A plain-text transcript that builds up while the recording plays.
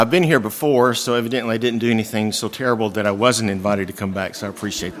I've been here before, so evidently I didn't do anything so terrible that I wasn't invited to come back, so I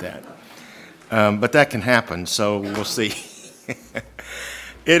appreciate that. But that can happen, so we'll see.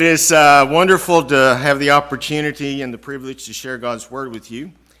 It is wonderful to have the opportunity and the privilege to share God's Word with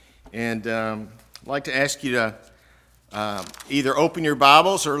you. And I'd like to ask you to either open your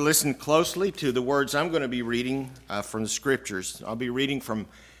Bibles or listen closely to the words I'm going to be reading from the Scriptures. I'll be reading from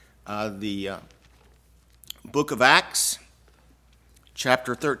the book of Acts,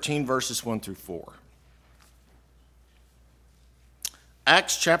 chapter 13, verses 1 through 4.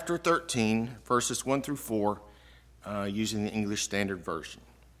 Acts chapter 13, verses 1 through 4, using the English Standard Version.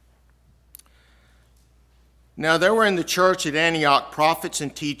 Now there were in the church at Antioch prophets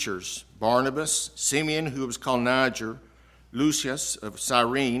and teachers, Barnabas, Simeon, who was called Niger, Lucius of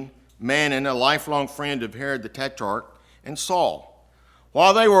Cyrene, Manon, a lifelong friend of Herod the Tetrarch, and Saul.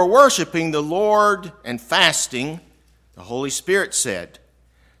 While they were worshiping the Lord and fasting, the Holy Spirit said,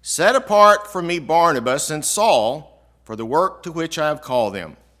 "Set apart for me Barnabas and Saul for the work to which I have called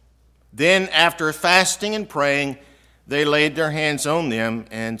them." Then, after fasting and praying, they laid their hands on them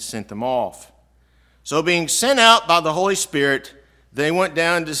and sent them off. So being sent out by the Holy Spirit, they went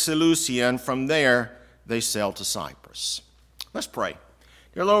down to Seleucia, and from there they sailed to Cyprus. Let's pray.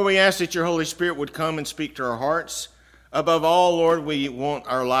 Dear Lord, we ask that your Holy Spirit would come and speak to our hearts. Above all, Lord, we want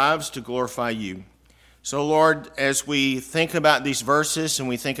our lives to glorify you. So, Lord, as we think about these verses and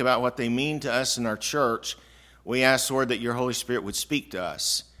we think about what they mean to us in our church, we ask, Lord, that your Holy Spirit would speak to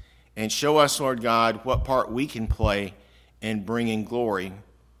us and show us, Lord God, what part we can play in bringing glory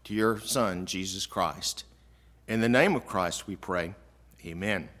to your Son, Jesus Christ. In the name of Christ we pray.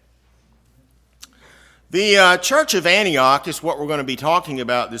 Amen. The Church of Antioch is what we're going to be talking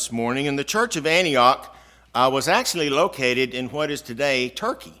about this morning, and the Church of Antioch was actually located in what is today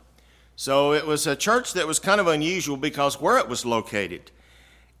Turkey. So it was a church that was kind of unusual because where it was located.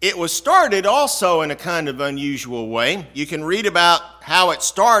 It was started also in a kind of unusual way. You can read about how it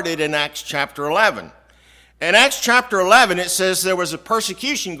started in Acts chapter 11. In Acts chapter 11, it says there was a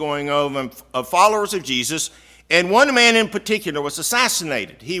persecution going on of followers of Jesus, and one man in particular was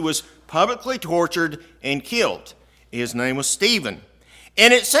assassinated. He was publicly tortured and killed. His name was Stephen.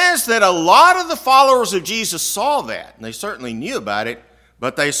 And it says that a lot of the followers of Jesus saw that, and they certainly knew about it,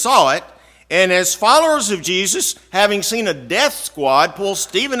 but they saw it. And as followers of Jesus, having seen a death squad pull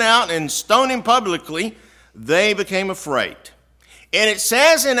Stephen out and stone him publicly, they became afraid. And it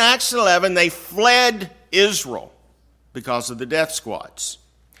says in Acts 11, they fled Israel because of the death squads.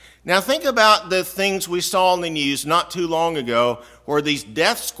 Now think about the things we saw in the news not too long ago where these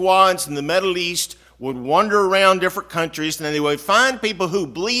death squads in the Middle East would wander around different countries and they would find people who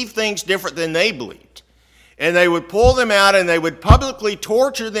believed things different than they believed. And they would pull them out and they would publicly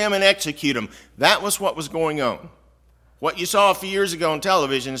torture them and execute them. That was what was going on. What you saw a few years ago on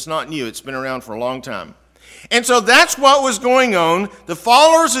television is not new. It's been around for a long time. And so that's what was going on. The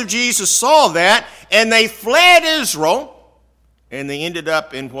followers of Jesus saw that, and they fled Israel, and they ended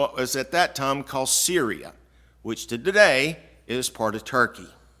up in what was at that time called Syria, which today is part of Turkey.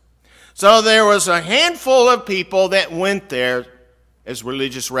 So there was a handful of people that went there as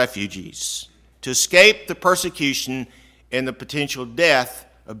religious refugees to escape the persecution and the potential death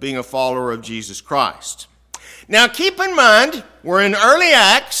of being a follower of Jesus Christ. Now keep in mind, we're in early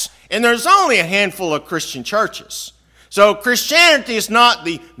Acts, and there's only a handful of Christian churches. So Christianity is not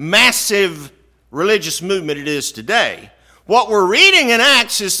the massive religious movement it is today. What we're reading in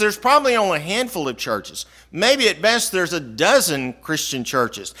Acts is there's probably only a handful of churches. Maybe at best there's a dozen Christian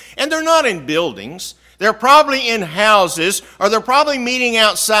churches. And they're not in buildings. They're probably in houses, or they're probably meeting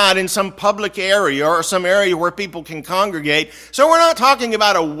outside in some public area or some area where people can congregate. So we're not talking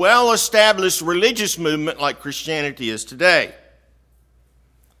about a well-established religious movement like Christianity is today.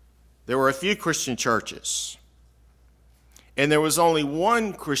 There were a few Christian churches, and there was only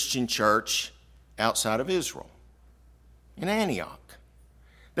one Christian church outside of Israel, in Antioch.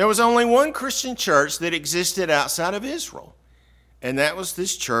 There was only one Christian church that existed outside of Israel, and that was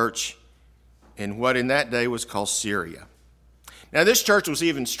this church in what in that day was called Syria. Now this church was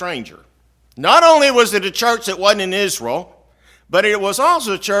even stranger. Not only was it a church that wasn't in Israel, but it was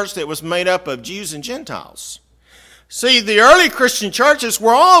also a church that was made up of Jews and Gentiles. See, the early Christian churches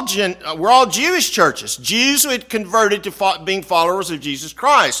were all Jewish churches. Jews who had converted to being followers of Jesus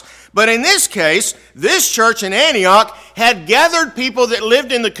Christ. But in this case, this church in Antioch had gathered people that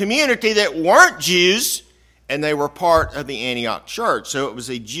lived in the community that weren't Jews, and they were part of the Antioch church. So it was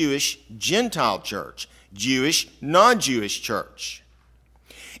a Jewish Gentile church, Jewish non-Jewish church.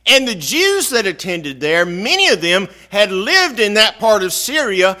 And the Jews that attended there, many of them had lived in that part of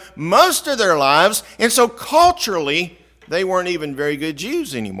Syria most of their lives, and so culturally they weren't even very good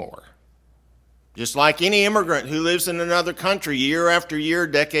Jews anymore. Just like any immigrant who lives in another country year after year,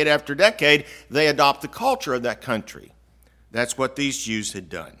 decade after decade, they adopt the culture of that country. That's what these Jews had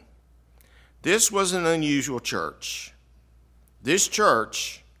done. This was an unusual church. This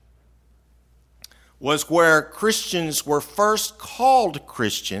church was where Christians were first called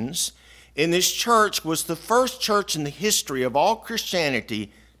Christians, and this church was the first church in the history of all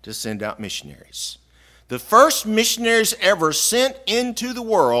Christianity to send out missionaries. The first missionaries ever sent into the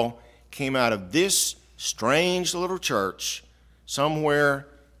world came out of this strange little church somewhere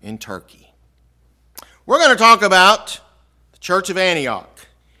in Turkey. We're going to talk about the Church of Antioch,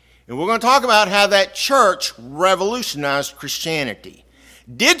 and we're going to talk about how that church revolutionized Christianity,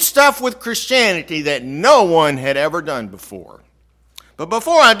 did stuff with Christianity that no one had ever done before. But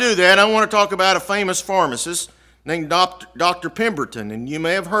before I do that, I want to talk about a famous pharmacist named Dr. Pemberton, and you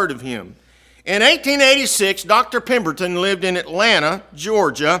may have heard of him. In 1886, Dr. Pemberton lived in Atlanta,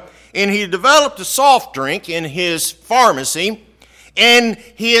 Georgia, and he developed a soft drink in his pharmacy, and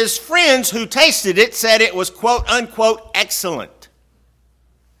his friends who tasted it said it was, quote, unquote, excellent.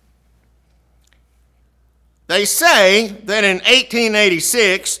 They say that in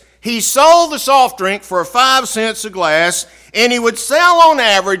 1886, he sold the soft drink for 5 cents a glass, and he would sell on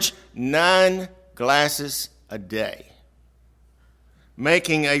average 9 glasses a day,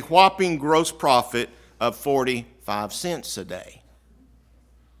 making a whopping gross profit of 45 cents a day.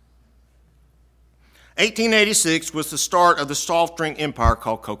 1886 was the start of the soft drink empire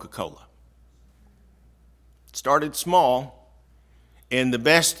called Coca-Cola. It started small, and the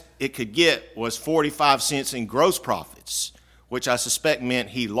best it could get was 45 cents in gross profits, which I suspect meant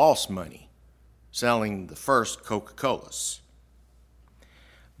he lost money selling the first Coca-Colas.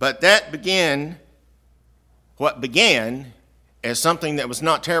 But what began as something that was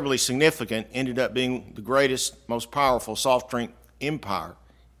not terribly significant ended up being the greatest, most powerful soft drink empire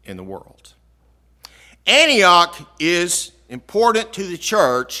in the world. Antioch is important to the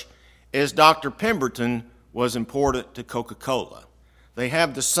church as Dr. Pemberton was important to Coca-Cola. They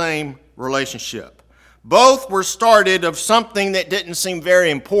have the same relationship. Both were started of something that didn't seem very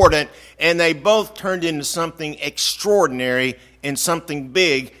important, and they both turned into something extraordinary and something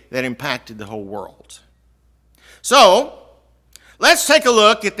big that impacted the whole world. So, let's take a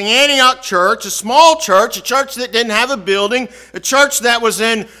look at the Antioch church, a small church, a church that didn't have a building, a church that was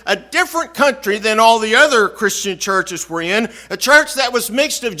in a different country than all the other Christian churches were in, a church that was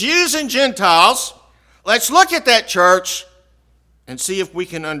mixed of Jews and Gentiles. Let's look at that church and see if we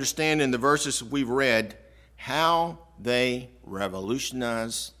can understand in the verses we've read how they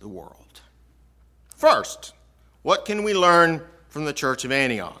revolutionized the world. First, what can we learn from the Church of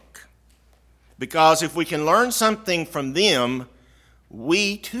Antioch? Because if we can learn something from them,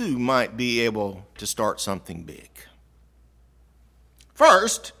 we too might be able to start something big.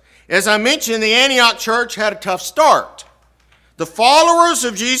 First, as I mentioned, the Antioch church had a tough start. The followers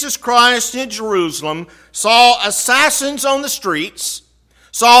of Jesus Christ in Jerusalem saw assassins on the streets,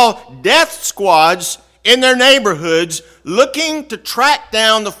 saw death squads in their neighborhoods looking to track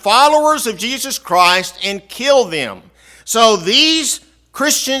down the followers of Jesus Christ and kill them. So these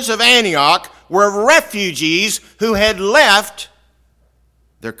Christians of Antioch were refugees who had left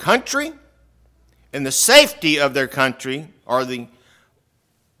their country and the safety of their country, or the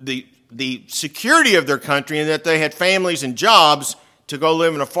security of their country, and that they had families and jobs to go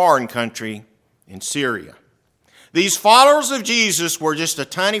live in a foreign country in Syria. These followers of Jesus were just a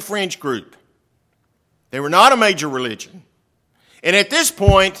tiny fringe group. They were not a major religion. And at this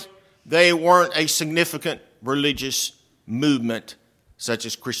point, they weren't a significant religious movement such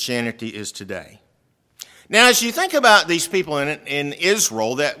as Christianity is today. Now, as you think about these people in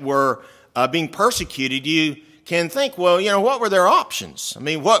Israel that were being persecuted, you can think, well, what were their options? I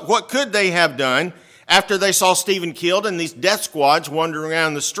mean, what could they have done after they saw Stephen killed and these death squads wandering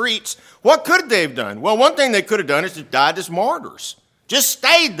around the streets? What could they have done? Well, one thing they could have done is to died as martyrs. Just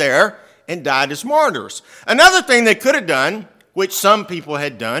stayed there and died as martyrs. Another thing they could have done, which some people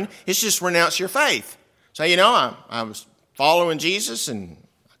had done, is just renounce your faith. Say, I was following Jesus and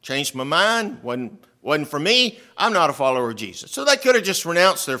changed my mind. Wasn't for me. I'm not a follower of Jesus. So they could have just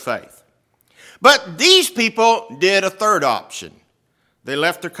renounced their faith. But these people did a third option. They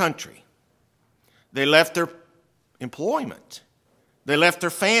left their country. They left their employment. They left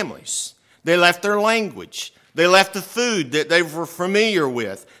their families. They left their language. They left the food that they were familiar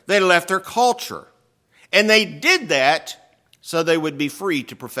with. They left their culture. And they did that so they would be free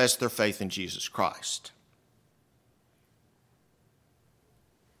to profess their faith in Jesus Christ.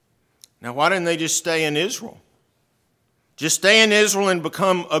 Now, why didn't they just stay in Israel? Just stay in Israel and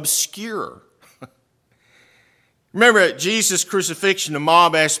become obscure. Remember at Jesus' crucifixion, the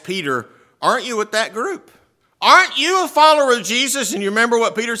mob asked Peter, aren't you with that group? Aren't you a follower of Jesus? And you remember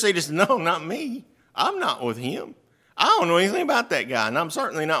what Peter said? He said, no, not me. I'm not with him. I don't know anything about that guy, and I'm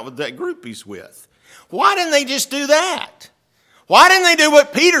certainly not with that group he's with. Why didn't they just do that? Why didn't they do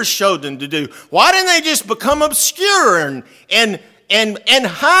what Peter showed them to do? Why didn't they just become obscure and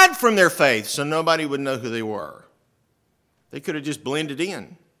hide from their faith so nobody would know who they were? They could have just blended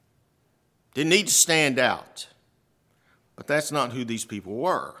in. Didn't need to stand out. But that's not who these people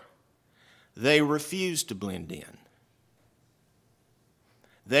were. They refused to blend in.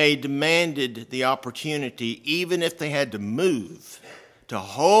 They demanded the opportunity, even if they had to move to a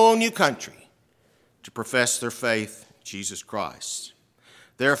whole new country, to profess their faith in Jesus Christ.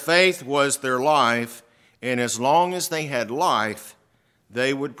 Their faith was their life, and as long as they had life,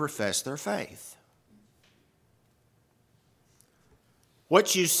 they would profess their faith.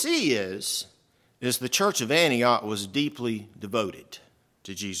 What you see is the church of Antioch was deeply devoted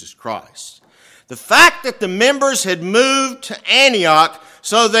to Jesus Christ. The fact that the members had moved to Antioch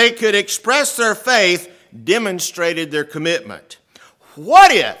so they could express their faith demonstrated their commitment.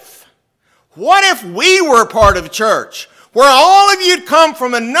 What if we were part of a church where all of you'd come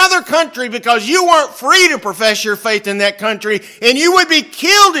from another country because you weren't free to profess your faith in that country, and you would be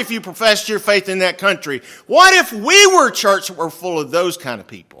killed if you professed your faith in that country? What if we were a church that were full of those kind of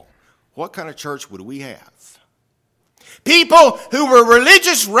people? What kind of church would we have? People who were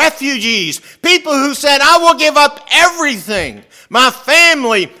religious refugees. People who said, I will give up everything. My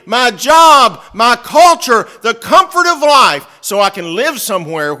family, my job, my culture, the comfort of life, so I can live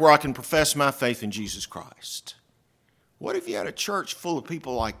somewhere where I can profess my faith in Jesus Christ. What if you had a church full of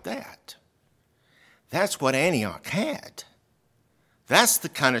people like that? That's what Antioch had. That's the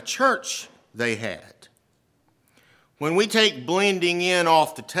kind of church they had. When we take blending in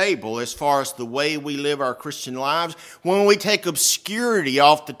off the table as far as the way we live our Christian lives, when we take obscurity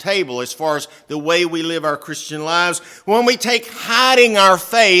off the table as far as the way we live our Christian lives, when we take hiding our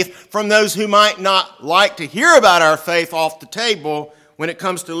faith from those who might not like to hear about our faith off the table, when it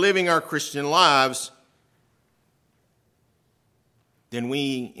comes to living our Christian lives, then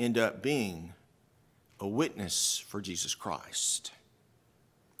we end up being a witness for Jesus Christ.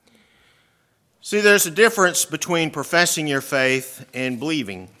 See, there's a difference between professing your faith and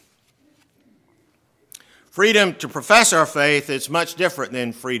believing. Freedom to profess our faith is much different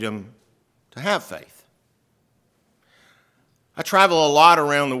than freedom to have faith. I travel a lot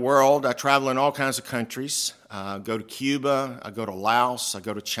around the world. I travel in all kinds of countries. I go to Cuba. I go to Laos. I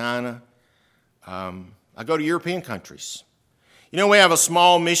go to China. I go to European countries. You know, we have a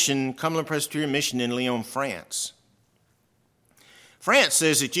small mission, Cumberland Presbyterian Mission in Lyon, France. France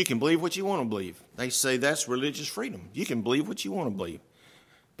says that you can believe what you want to believe. They say that's religious freedom. You can believe what you want to believe.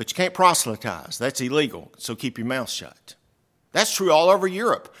 But you can't proselytize. That's illegal, so keep your mouth shut. That's true all over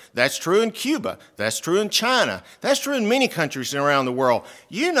Europe. That's true in Cuba. That's true in China. That's true in many countries around the world.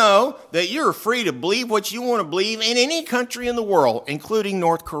 You know that you're free to believe what you want to believe in any country in the world, including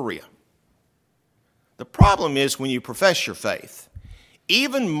North Korea. The problem is when you profess your faith,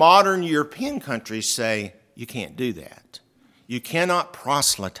 even modern European countries say you can't do that. You cannot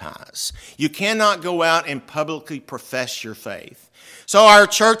proselytize. You cannot go out and publicly profess your faith. So our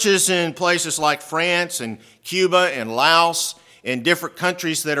churches in places like France and Cuba and Laos and different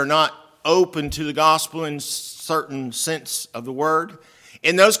countries that are not open to the gospel in certain sense of the word,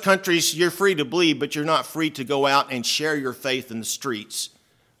 in those countries you're free to believe, but you're not free to go out and share your faith in the streets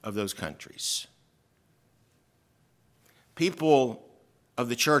of those countries. People of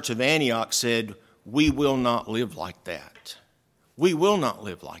the church of Antioch said, we will not live like that. We will not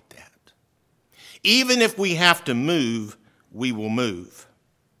live like that. Even if we have to move, we will move.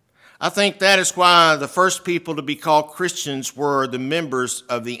 I think that is why the first people to be called Christians were the members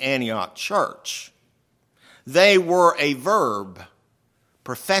of the Antioch church. They were a verb,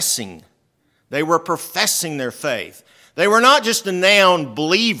 professing. They were professing their faith. They were not just a noun,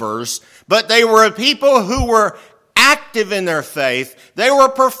 believers, but they were a people who were active in their faith. They were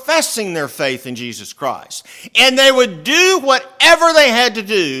professing their faith in Jesus Christ. And they would do whatever they had to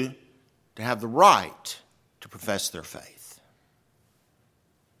do to have the right to profess their faith.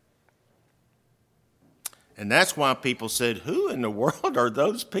 And that's why people said, who in the world are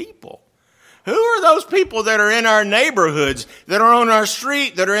those people? Who are those people that are in our neighborhoods, that are on our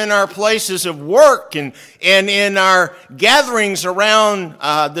street, that are in our places of work and in our gatherings around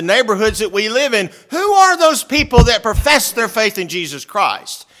the neighborhoods that we live in? Who are those people that profess their faith in Jesus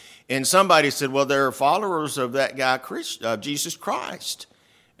Christ? And somebody said, well, they're followers of that guy, Jesus Christ.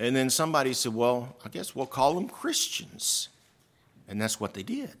 And then somebody said, well, I guess we'll call them Christians. And that's what they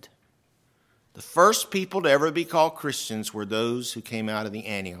did. The first people to ever be called Christians were those who came out of the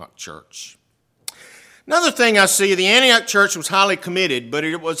Antioch church. Another thing I see, the Antioch church was highly committed, but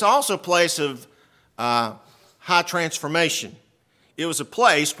it was also a place of high transformation. It was a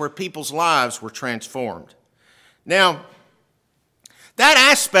place where people's lives were transformed. Now, that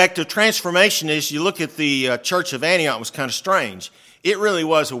aspect of transformation, as you look at the church of Antioch, was kind of strange. It really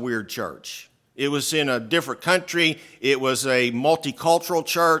was a weird church. It was in a different country. It was a multicultural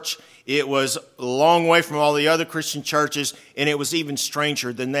church. It was a long way from all the other Christian churches, and it was even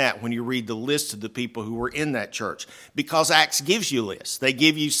stranger than that when you read the list of the people who were in that church, because Acts gives you lists. They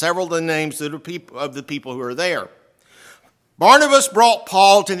give you several of the names of the people who are there. Barnabas brought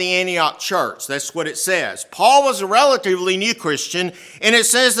Paul to the Antioch church. That's what it says. Paul was a relatively new Christian, and it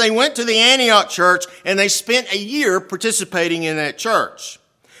says they went to the Antioch church and they spent a year participating in that church.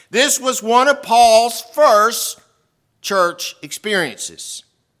 This was one of Paul's first church experiences.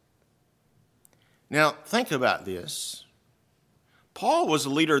 Now, think about this. Paul was a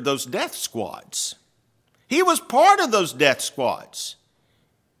leader of those death squads. He was part of those death squads.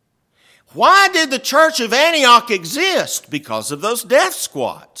 Why did the church of Antioch exist? Because of those death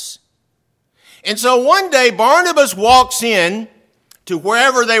squads. And so one day Barnabas walks in to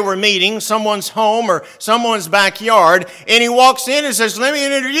wherever they were meeting, someone's home or someone's backyard, and he walks in and says, "Let me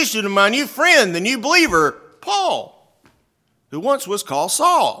introduce you to my new friend, the new believer, Paul, who once was called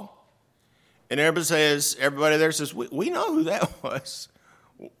Saul." And everybody there says, we know who that was.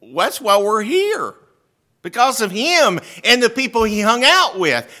 That's why we're here. Because of him and the people he hung out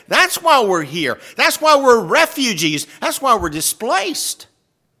with. That's why we're here. That's why we're refugees. That's why we're displaced.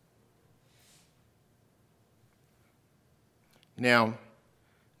 Now,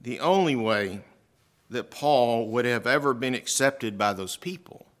 the only way that Paul would have ever been accepted by those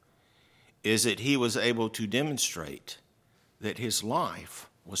people is that he was able to demonstrate that his life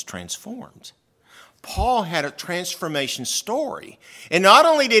was transformed. Paul had a transformation story. And not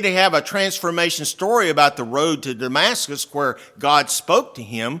only did he have a transformation story about the road to Damascus where God spoke to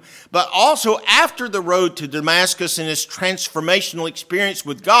him, but also after the road to Damascus and his transformational experience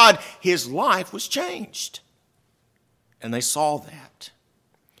with God, his life was changed. And they saw that.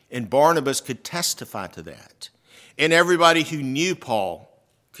 And Barnabas could testify to that. And everybody who knew Paul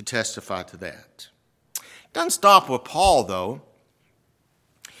could testify to that. It doesn't stop with Paul, though.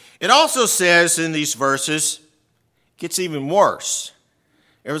 It also says in these verses, it gets even worse.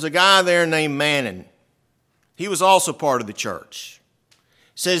 There was a guy there named Manon. He was also part of the church.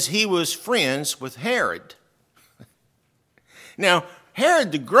 It says he was friends with Herod. Now,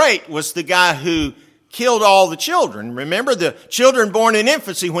 Herod the Great was the guy who killed all the children. Remember, the children born in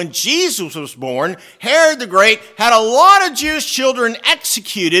infancy, when Jesus was born, Herod the Great had a lot of Jewish children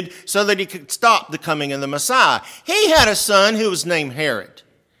executed so that he could stop the coming of the Messiah. He had a son who was named Herod.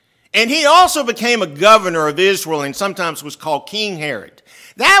 And he also became a governor of Israel and sometimes was called King Herod.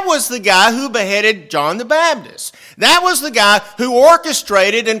 That was the guy who beheaded John the Baptist. That was the guy who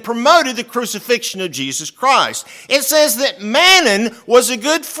orchestrated and promoted the crucifixion of Jesus Christ. It says that Manon was a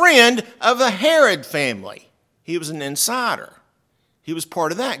good friend of the Herod family. He was an insider. He was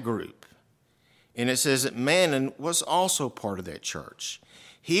part of that group. And it says that Manon was also part of that church.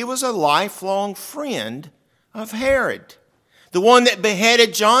 He was a lifelong friend of Herod, the one that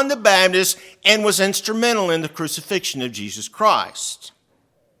beheaded John the Baptist and was instrumental in the crucifixion of Jesus Christ.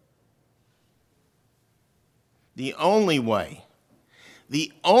 The only way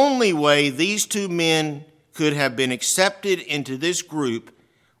these two men could have been accepted into this group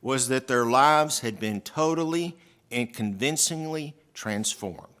was that their lives had been totally and convincingly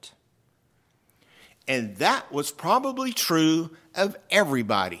transformed. And that was probably true of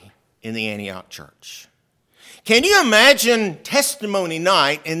everybody in the Antioch church. Can you imagine testimony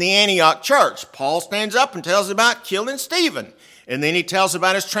night in the Antioch church? Paul stands up and tells about killing Stephen. And then he tells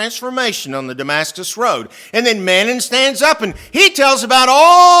about his transformation on the Damascus road. And then Manon stands up and he tells about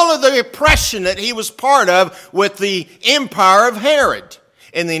all of the oppression that he was part of with the empire of Herod.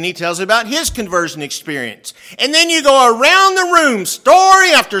 And then he tells about his conversion experience. And then you go around the room,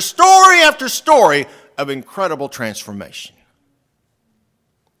 story after story after story of incredible transformation.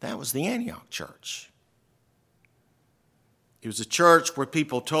 That was the Antioch church. It was a church where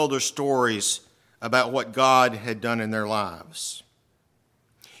people told their stories about what God had done in their lives.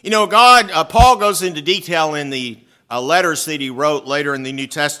 You know, Paul goes into detail in the letters that he wrote later in the New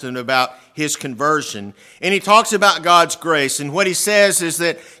Testament about his conversion. And he talks about God's grace. And what he says is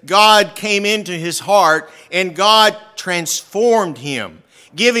that God came into his heart and God transformed him.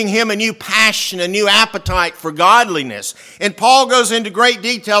 giving him a new passion, a new appetite for godliness. And Paul goes into great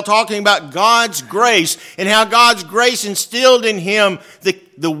detail talking about God's grace and how God's grace instilled in him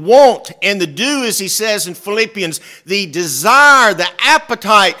the want and the do, as he says in Philippians, the desire, the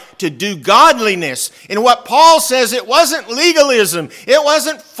appetite to do godliness. And what Paul says, it wasn't legalism. It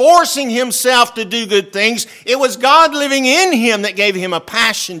wasn't forcing himself to do good things. It was God living in him that gave him a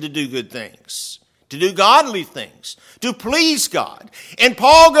passion to do good things, to do godly things, to please God. And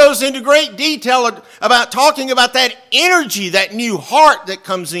Paul goes into great detail about talking about that energy, that new heart that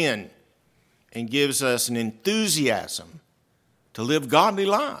comes in and gives us an enthusiasm to live godly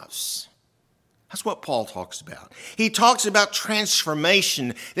lives. That's what Paul talks about. He talks about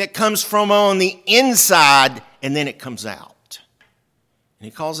transformation that comes from on the inside and then it comes out. And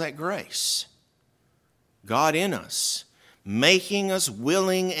he calls that grace. God in us, making us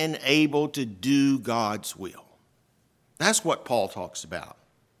willing and able to do God's will. That's what Paul talks about.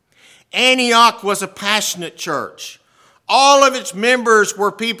 Antioch was a passionate church. All of its members were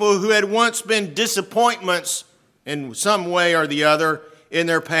people who had once been disappointments in some way or the other in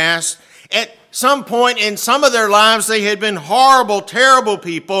their past. At some point in some of their lives, they had been horrible, terrible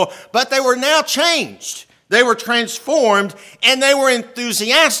people, but they were now changed. They were transformed, and they were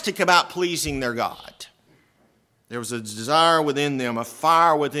enthusiastic about pleasing their God. There was a desire within them, a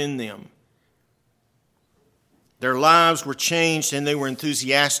fire within them. Their lives were changed, and they were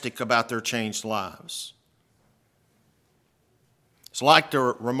enthusiastic about their changed lives. It's like the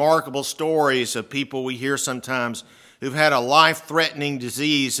remarkable stories of people we hear sometimes who've had a life-threatening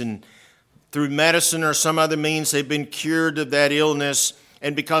disease, and through medicine or some other means they've been cured of that illness,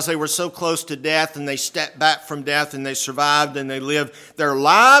 and because they were so close to death and they stepped back from death and they survived and they lived, their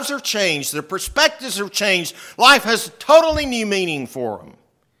lives are changed, their perspectives have changed. Life has a totally new meaning for them.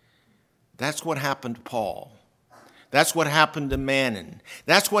 That's what happened to Paul. That's what happened to Manon.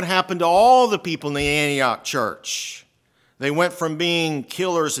 That's what happened to all the people in the Antioch church. They went from being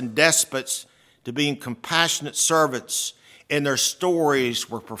killers and despots to being compassionate servants, and their stories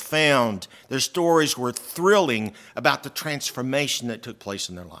were profound. Their stories were thrilling about the transformation that took place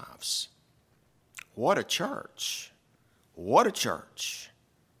in their lives. What a church. What a church.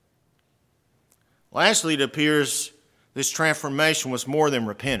 Lastly, it appears this transformation was more than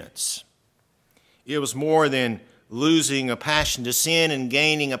repentance. It was more than losing a passion to sin and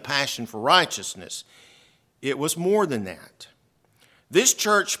gaining a passion for righteousness. It was more than that. This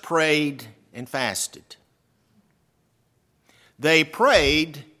church prayed and fasted. They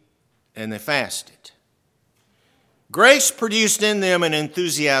prayed and they fasted. Grace produced in them an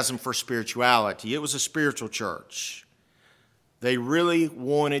enthusiasm for spirituality. It was a spiritual church. They really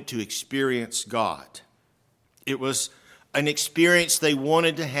wanted to experience God. It was an experience they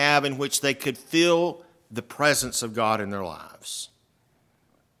wanted to have in which they could feel the presence of God in their lives.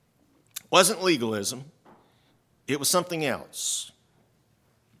 It wasn't legalism. It was something else.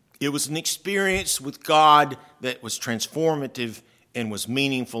 It was an experience with God that was transformative and was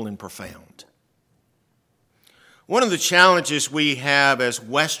meaningful and profound. One of the challenges we have as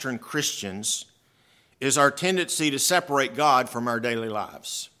Western Christians is our tendency to separate God from our daily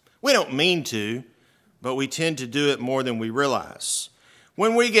lives. We don't mean to, but we tend to do it more than we realize.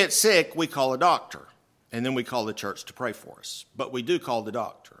 When we get sick, we call a doctor, and then we call the church to pray for us. But we do call the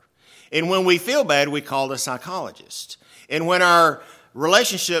doctor. And when we feel bad, we call the psychologist. And when our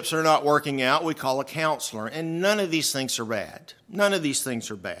relationships are not working out, we call a counselor. And none of these things are bad. None of these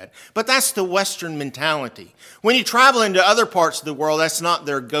things are bad. But that's the Western mentality. When you travel into other parts of the world, that's not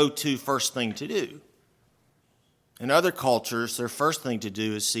their go-to first thing to do. In other cultures, their first thing to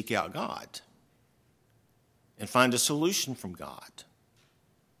do is seek out God and find a solution from God.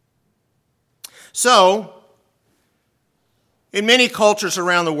 So, in many cultures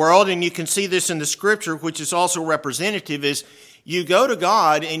around the world, and you can see this in the scripture, which is also representative, is you go to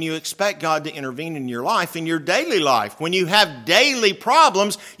God and you expect God to intervene in your life, in your daily life. When you have daily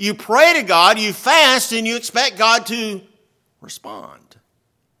problems, you pray to God, you fast, and you expect God to respond.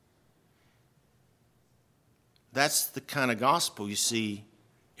 That's the kind of gospel you see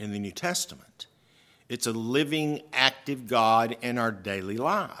in the New Testament. It's a living, active God in our daily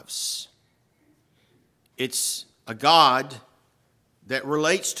lives. It's a God that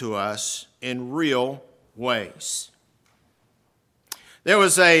relates to us in real ways. There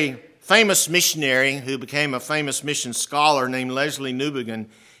was a famous missionary who became a famous mission scholar named Leslie Newbigin.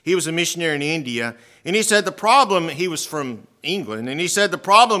 He was a missionary in India, and he said he was from England, and he said the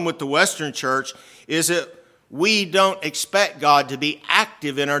problem with the Western church is that we don't expect God to be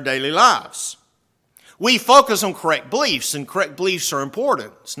active in our daily lives. We focus on correct beliefs, and correct beliefs are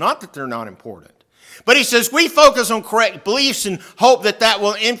important. It's not that they're not important. But he says we focus on correct beliefs and hope that that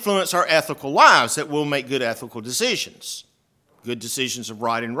will influence our ethical lives, that we'll make good ethical decisions. Good decisions of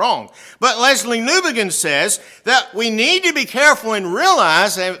right and wrong. But Leslie Newbigin says that we need to be careful and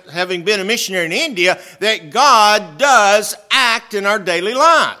realize, having been a missionary in India, that God does act in our daily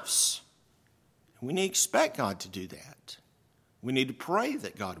lives. We need to expect God to do that. We need to pray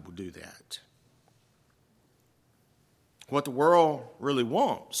that God will do that. What the world really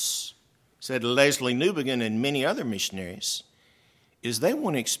wants, said Leslie Newbigin and many other missionaries, is they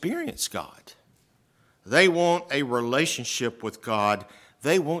want to experience God. They want a relationship with God.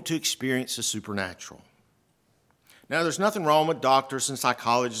 They want to experience the supernatural. Now, there's nothing wrong with doctors and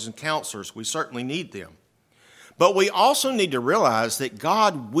psychologists and counselors. We certainly need them. But we also need to realize that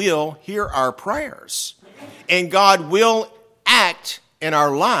God will hear our prayers. And God will act in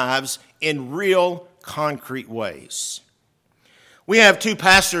our lives in real, concrete ways. We have two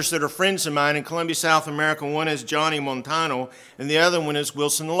pastors that are friends of mine in Colombia, South America. One is Johnny Montano, and the other one is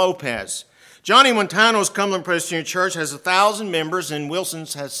Wilson Lopez. Johnny Montano's Cumberland Presbyterian Church has 1,000 members, and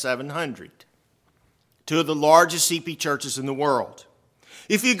Wilson's has 700. Two of the largest CP churches in the world.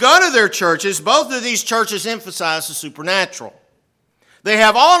 If you go to their churches, both of these churches emphasize the supernatural. They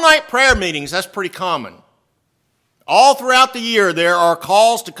have all-night prayer meetings. That's pretty common. All throughout the year, there are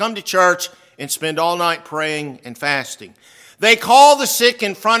calls to come to church and spend all night praying and fasting. They call the sick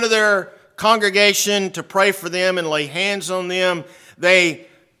in front of their congregation to pray for them and lay hands on them. They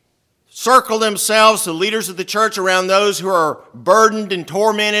circle themselves, the leaders of the church, around those who are burdened and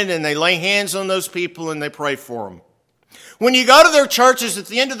tormented, and they lay hands on those people and they pray for them. When you go to their churches, at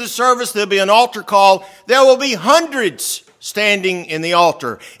the end of the service, there'll be an altar call. There will be hundreds standing in the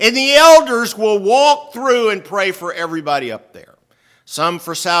altar, and the elders will walk through and pray for everybody up there. Some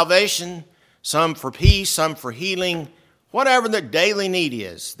for salvation, some for peace, some for healing. Whatever their daily need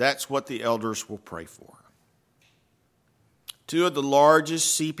is, that's what the elders will pray for. Two of the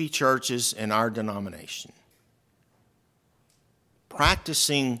largest CP churches in our denomination,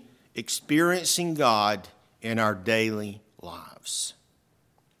 experiencing God in our daily lives.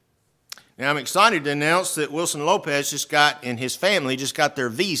 Now, I'm excited to announce that Wilson Lopez and his family just got their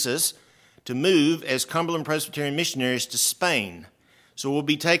visas to move as Cumberland Presbyterian missionaries to Spain. So we'll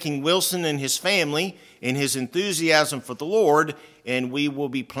be taking Wilson and his family in his enthusiasm for the Lord, and we will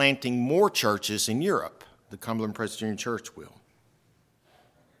be planting more churches in Europe. The Cumberland Presbyterian Church will.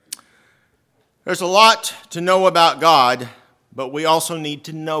 There's a lot to know about God, but we also need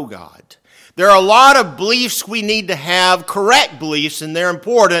to know God. There are a lot of beliefs we need to have, correct beliefs, and they're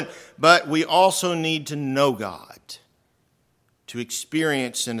important, but we also need to know God, to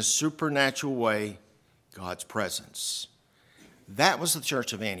experience in a supernatural way God's presence. That was the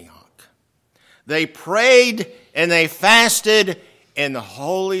church of Antioch. They prayed and they fasted, and the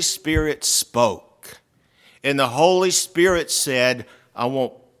Holy Spirit spoke. And the Holy Spirit said, I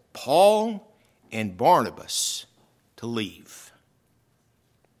want Paul and Barnabas to leave.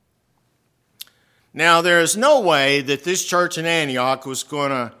 Now, there is no way that this church in Antioch was going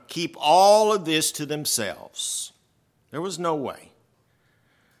to keep all of this to themselves. There was no way.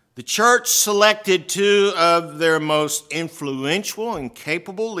 The church selected two of their most influential and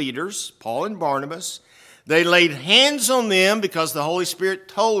capable leaders, Paul and Barnabas. They laid hands on them because the Holy Spirit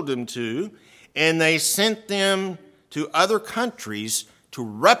told them to, and they sent them to other countries to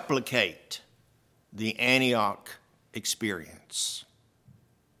replicate the Antioch experience.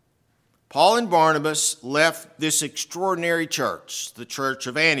 Paul and Barnabas left this extraordinary church, the church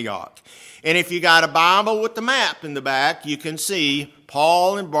of Antioch. And if you got a Bible with the map in the back, you can see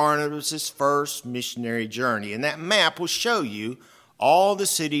Paul and Barnabas' first missionary journey. And that map will show you all the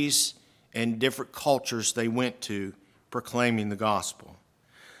cities and different cultures they went to proclaiming the gospel.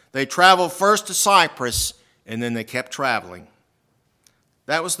 They traveled first to Cyprus, and then they kept traveling.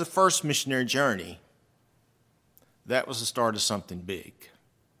 That was the first missionary journey. That was the start of something big.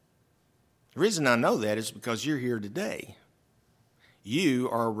 The reason I know that is because you're here today. You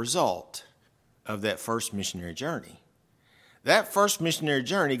are a result of that first missionary journey. That first missionary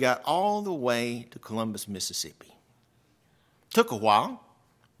journey got all the way to Columbus, Mississippi. Took a while,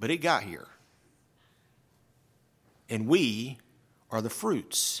 but it got here. And we are the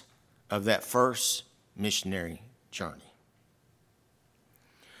fruits of that first missionary journey.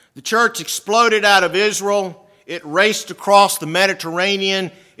 The church exploded out of Israel. It raced across the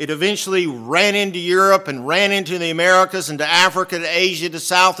Mediterranean. It eventually ran into Europe and ran into the Americas and to Africa, to Asia, to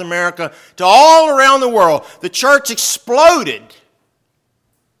South America, to all around the world. The church exploded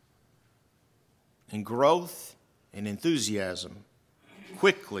in growth and enthusiasm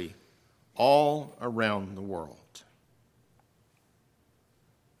quickly all around the world.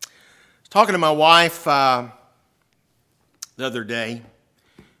 Talking to my wife the other day.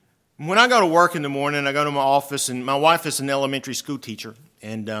 When I go to work in the morning, I go to my office, and my wife is an elementary school teacher.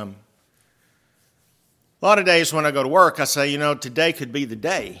 And a lot of days when I go to work, I say, today could be the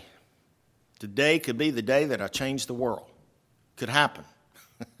day. Today could be the day that I change the world. Could happen.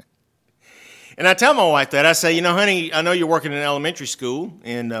 And I tell my wife that. I say, honey, I know you're working in elementary school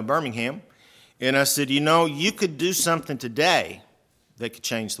in Birmingham. And I said, you could do something today that could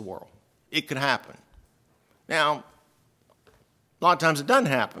change the world. It could happen. Now, a lot of times it doesn't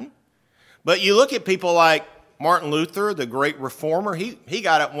happen. But you look at people like Martin Luther, the great reformer. He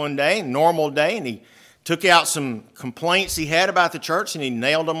got up one day, normal day, and he took out some complaints he had about the church, and he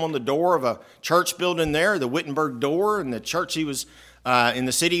nailed them on the door of a church building there, the Wittenberg door, in the church he was in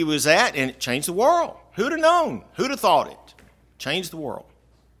the city he was at, and it changed the world. Who'd have known? Who'd have thought it? Changed the world.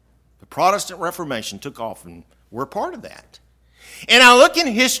 The Protestant Reformation took off, and we're part of that. And I look in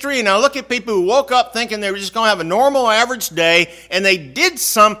history, and I look at people who woke up thinking they were just going to have a normal, average day, and they did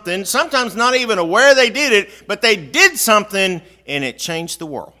something, sometimes not even aware they did it, but they did something, and it changed the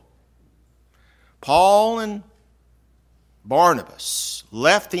world. Paul and Barnabas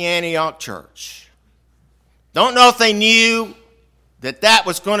left the Antioch church. Don't know if they knew that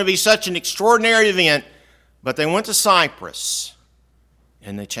was going to be such an extraordinary event, but they went to Cyprus,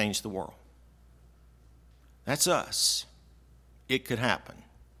 and they changed the world. That's us. It could happen.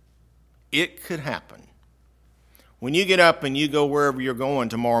 It could happen. When you get up and you go wherever you're going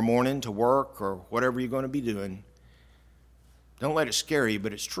tomorrow morning to work or whatever you're going to be doing, don't let it scare you,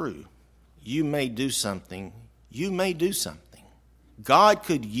 but it's true. You may do something. You may do something. God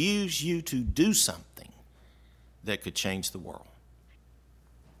could use you to do something that could change the world.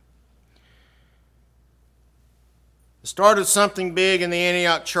 The start of something big in the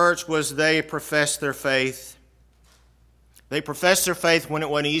Antioch church was they professed their faith. They professed their faith when it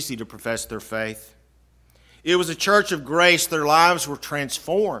wasn't easy to profess their faith. It was a church of grace. Their lives were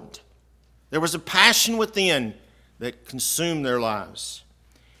transformed. There was a passion within that consumed their lives.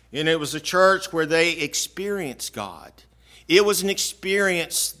 And it was a church where they experienced God. It was an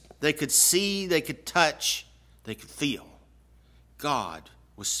experience they could see, they could touch, they could feel. God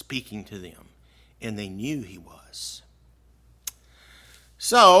was speaking to them, and they knew He was.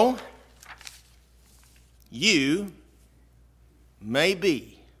 So, you may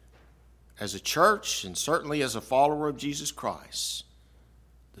be, as a church and certainly as a follower of Jesus Christ,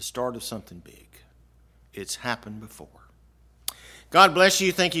 the start of something big. It's happened before. God bless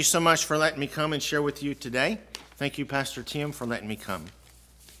you. Thank you so much for letting me come and share with you today. Thank you, Pastor Tim, for letting me come.